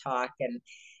everybody else talk.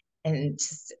 And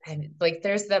just, and like,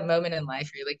 there's that moment in life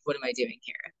where you're like, what am I doing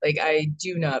here? Like, I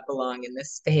do not belong in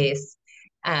this space.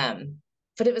 Um,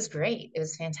 but it was great. It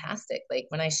was fantastic. Like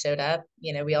when I showed up,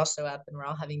 we all show up and we're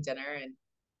all having dinner, and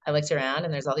I looked around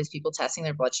and there's all these people testing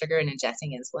their blood sugar and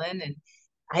injecting insulin. And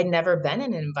I'd never been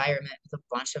in an environment with a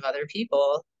bunch of other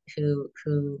people who,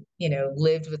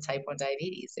 lived with type 1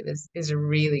 diabetes. It was a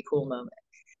really cool moment.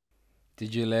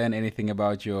 Did you learn anything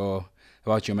about your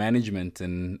management,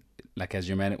 and like was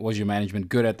your management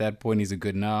good at that point? Is it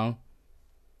good now?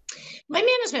 My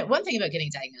management, one thing about getting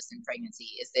diagnosed in pregnancy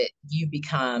is that you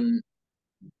become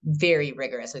very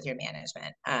rigorous with your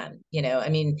management. I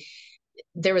mean,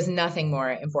 there was nothing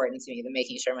more important to me than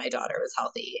making sure my daughter was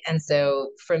healthy. And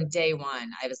so from day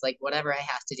one, I was like, whatever I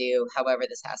have to do, however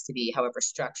this has to be, however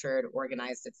structured,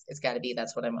 organized it's got to be,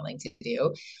 that's what I'm willing to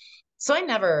do. So I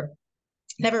never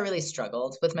really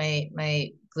struggled with my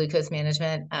glucose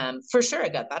management. For sure,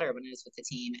 it got better when I was with the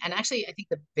team. And actually, I think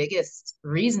the biggest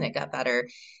reason it got better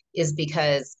is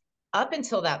because up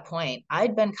until that point,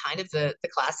 I'd been kind of the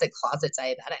classic closet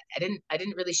diabetic. I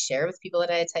didn't really share with people that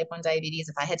I had type 1 diabetes.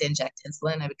 If I had to inject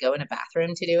insulin, I would go in a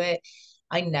bathroom to do it.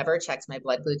 I never checked my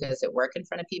blood glucose at work in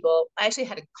front of people. I actually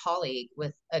had a colleague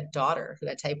with a daughter who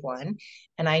had type 1,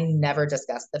 and I never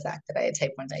discussed the fact that I had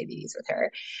type 1 diabetes with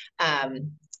her.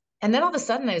 Um, and then all of a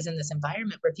sudden, I was in this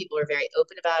environment where people were very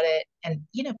open about it. And,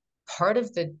 part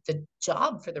of the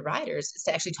job for the riders is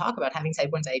to actually talk about having type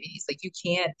 1 diabetes. Like you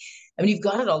can't, I mean, you've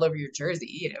got it all over your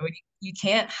jersey, and you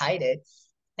can't hide it.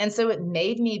 And so it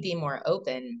made me be more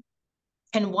open.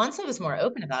 And once I was more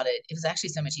open about it, it was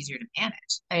actually so much easier to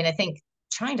manage. I mean, I think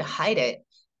trying to hide it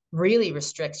really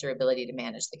restricts your ability to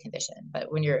manage the condition. But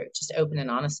when you're just open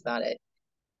and honest about it,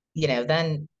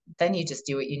 then you just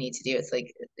do what you need to do. It's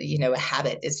like, a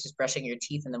habit. It's just brushing your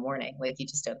teeth in the morning. Like you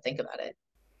just don't think about it.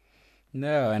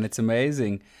 No, and it's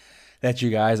amazing that you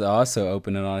guys are so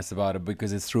open and honest about it,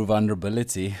 because it's through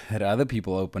vulnerability that other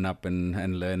people open up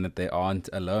and learn that they aren't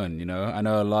alone. I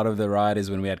know a lot of the riders,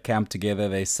 when we had camp together,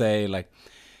 they say, like,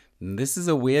 this is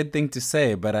a weird thing to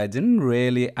say, but I didn't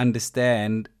really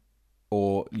understand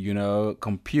or,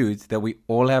 compute that we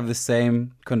all have the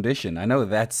same condition. I know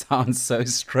that sounds so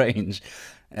strange,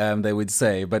 they would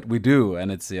say, but we do.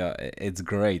 And it's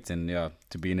great. And yeah,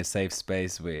 to be in a safe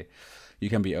space where you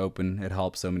can be open, it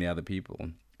helps so many other people.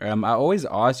 I always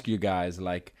ask you guys,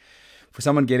 like, for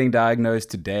someone getting diagnosed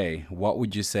today, what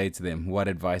would you say to them? What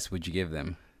advice would you give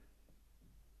them?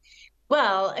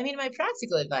 Well, I mean, my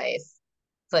practical advice,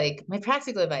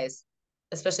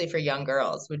 especially for young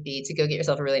girls, would be to go get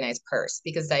yourself a really nice purse,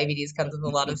 because diabetes comes with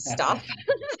a lot of stuff.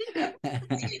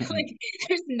 Like,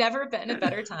 there's never been a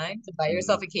better time to buy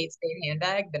yourself a Kate Spade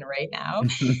handbag than right now.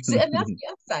 So, and that's the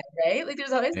upside, right? Like,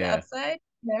 there's always the Yeah. upside,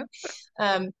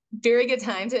 very good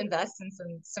time to invest in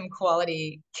some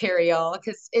quality carry-all,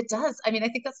 because it does. I mean, I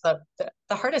think that's the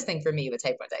hardest thing for me with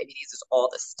type 1 diabetes is all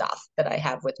the stuff that I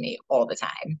have with me all the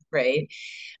time, right?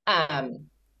 Um,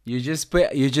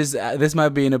 This might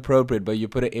be inappropriate, but you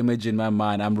put an image in my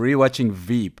mind. I'm rewatching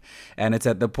Veep, and it's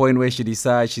at the point where she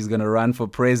decides she's gonna run for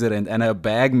president, and her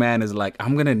bag man is like,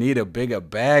 "I'm gonna need a bigger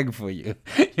bag for you.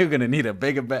 You're gonna need a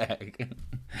bigger bag."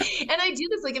 And I do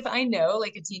this, like, if I know,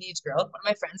 like, a teenage girl, one of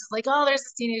my friends is like, oh, there's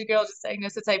this teenage girl just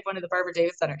diagnosed with type 1 at the Barbara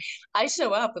Davis Center. I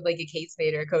show up with, like, a Kate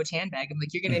Spade or a Coach handbag. I'm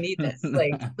like, you're going to need this.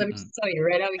 Like, let me just tell you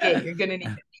right out the gate, you're going to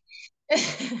need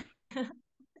it.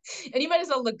 And you might as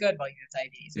well look good while you have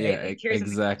diabetes, right? Yeah, Like, here's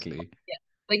something. exactly. Yeah,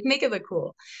 like, make it look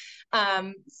cool.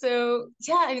 So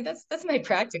yeah, I mean, that's my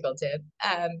practical tip.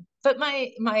 But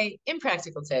my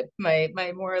impractical tip, my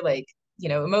more, like,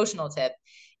 emotional tip,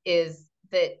 is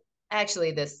that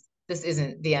actually this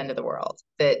isn't the end of the world.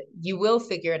 That you will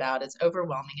figure it out. It's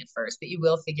overwhelming at first, but you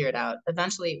will figure it out.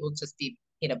 Eventually, it will just be,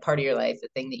 part of your life, the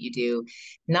thing that you do.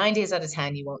 9 days out of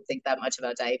 10, you won't think that much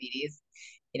about diabetes.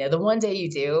 The one day you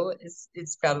do,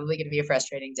 it's probably going to be a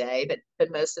frustrating day,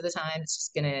 but most of the time,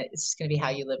 it's just gonna be how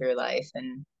you live your life,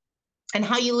 and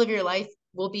how you live your life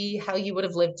will be how you would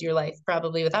have lived your life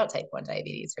probably without type 1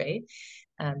 diabetes, right?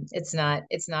 It's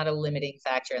not a limiting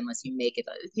factor unless you make it.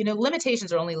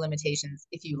 Limitations are only limitations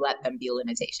if you let them be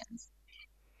limitations.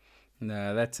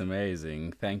 No, that's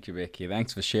amazing. Thank you, Becky.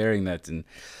 Thanks for sharing that and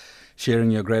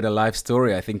sharing your greater life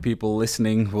story. I think people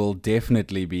listening will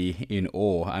definitely be in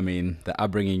awe. I mean, the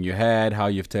upbringing you had, how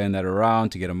you've turned that around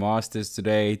to get a master's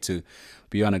today, to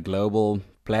be on a global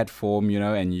platform,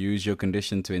 and use your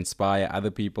condition to inspire other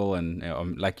people.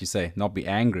 And like you say, not be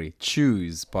angry,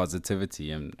 choose positivity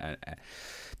and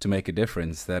to make a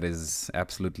difference. That is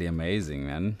absolutely amazing,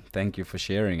 man. Thank you for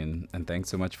sharing, and thanks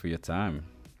so much for your time.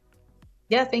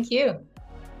 Yeah, thank you.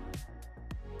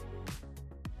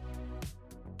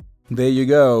 There you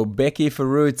go, Becky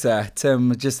Furuta.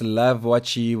 Tim, just love what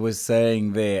she was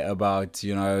saying there about,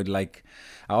 like,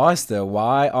 I asked her,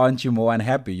 why aren't you more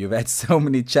unhappy? You've had so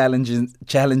many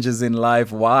challenges in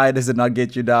life. Why does it not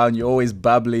get you down? You're always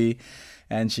bubbly.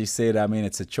 And she said, I mean,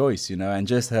 it's a choice, and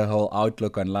just her whole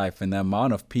outlook on life and the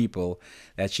amount of people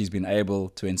that she's been able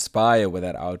to inspire with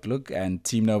that outlook, and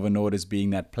Team Nova Nordisk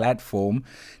being that platform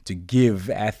to give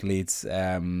athletes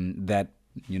that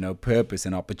purpose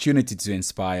and opportunity to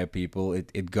inspire people,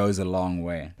 it goes a long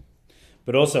way.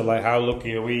 But also, like, how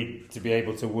lucky are we to be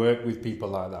able to work with people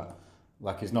like that?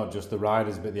 Like, it's not just the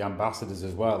riders, but the ambassadors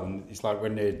as well. And it's like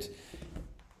when it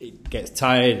gets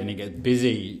tired and it gets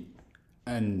busy,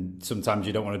 and sometimes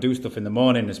you don't want to do stuff in the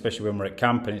morning, especially when we're at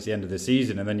camp and it's the end of the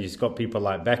season. And then you've got people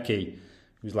like Becky,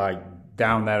 who's like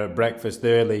down there at breakfast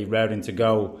early, raring to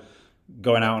go,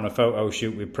 going out on a photo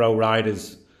shoot with pro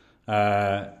riders,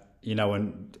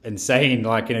 and saying,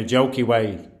 like, in a jokey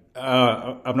way,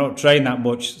 I've not trained that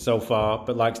much so far,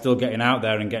 but like still getting out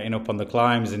there and getting up on the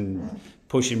climbs and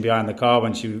pushing behind the car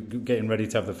when she was getting ready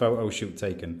to have the photo shoot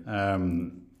taken.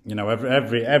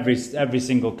 Every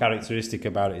single characteristic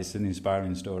about it is an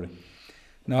inspiring story.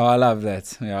 No, I love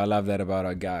that. Yeah, I love that about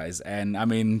our guys. And I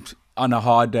mean, on a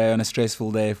hard day, on a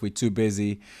stressful day, if we're too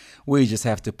busy, we just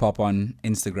have to pop on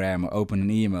Instagram or open an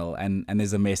email, and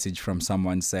there's a message from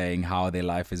someone saying how their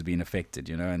life has been affected,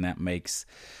 and that makes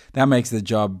the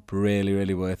job really,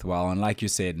 really worthwhile. And like you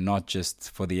said, not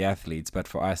just for the athletes, but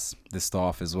for us, the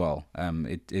staff as well.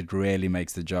 It really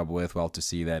makes the job worthwhile to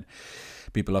see that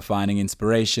people are finding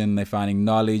inspiration, they're finding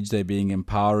knowledge, they're being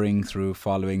empowering through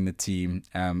following the team.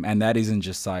 And that isn't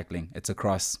just cycling; it's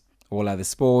across all other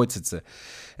sports.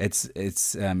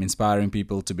 It's inspiring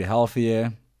people to be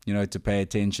healthier, to pay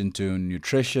attention to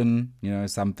nutrition,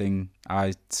 something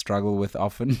I struggle with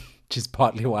often, which is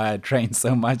partly why I train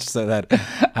so much, so that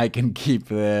I can keep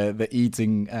the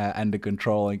eating under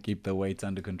control and keep the weight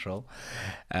under control.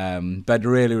 But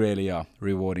really, really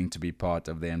rewarding to be part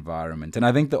of the environment. And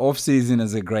I think the off season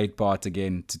is a great part,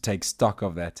 again, to take stock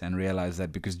of that and realize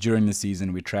that, because during the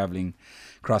season we're traveling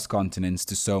cross continents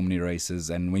to so many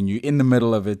races, and when you're in the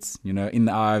middle of it, in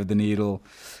the eye of the needle,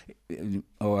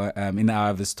 or in the eye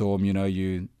of the storm,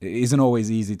 it isn't always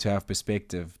easy to have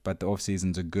perspective, but the off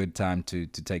season's a good time to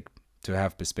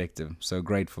have perspective. So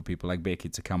great for people like Becky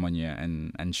to come on here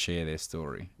and share their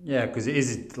story. Yeah, because it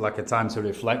is like a time to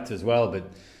reflect as well, but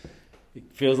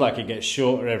it feels like it gets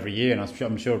shorter every year, and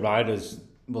I'm sure riders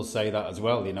will say that as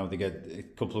well. They get a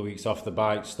couple of weeks off the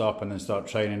bike, stop, and then start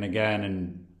training again,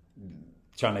 and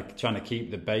trying to keep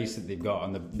the base that they've got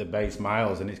on the base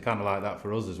miles. And it's kind of like that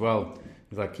for us as well.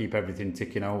 It's like keep everything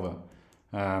ticking over.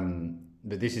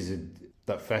 But this is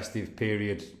that festive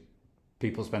period.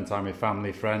 People spend time with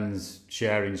family, friends,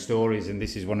 sharing stories, and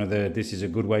this is a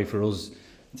good way for us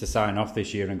to sign off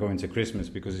this year and go into Christmas,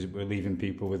 because we're leaving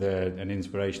people with an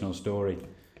inspirational story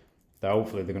that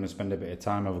hopefully they're going to spend a bit of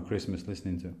time over Christmas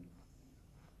listening to.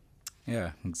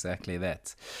 Yeah, exactly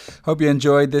that. Hope you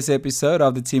enjoyed this episode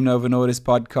of the Team Nova Nordis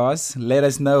podcast. Let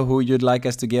us know who you'd like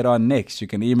us to get on next. You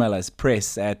can email us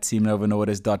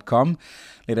press@teamnovanordis.com.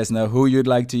 Let us know who you'd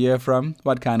like to hear from,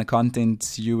 what kind of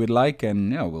content you would like,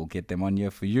 and we'll get them on here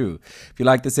for you. If you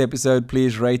like this episode,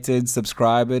 please rate it,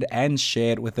 subscribe it, and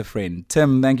share it with a friend.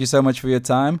 Tim, thank you so much for your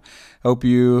time. Hope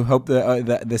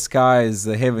the skies,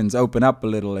 the heavens open up a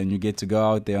little and you get to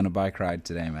go out there on a bike ride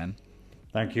today, man.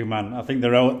 Thank you, man. I think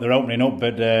they're opening up,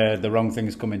 but the wrong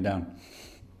thing's coming down.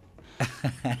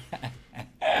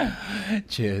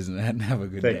 Cheers, man. Have a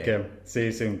good day. Take care. See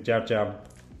you soon. Ciao, ciao.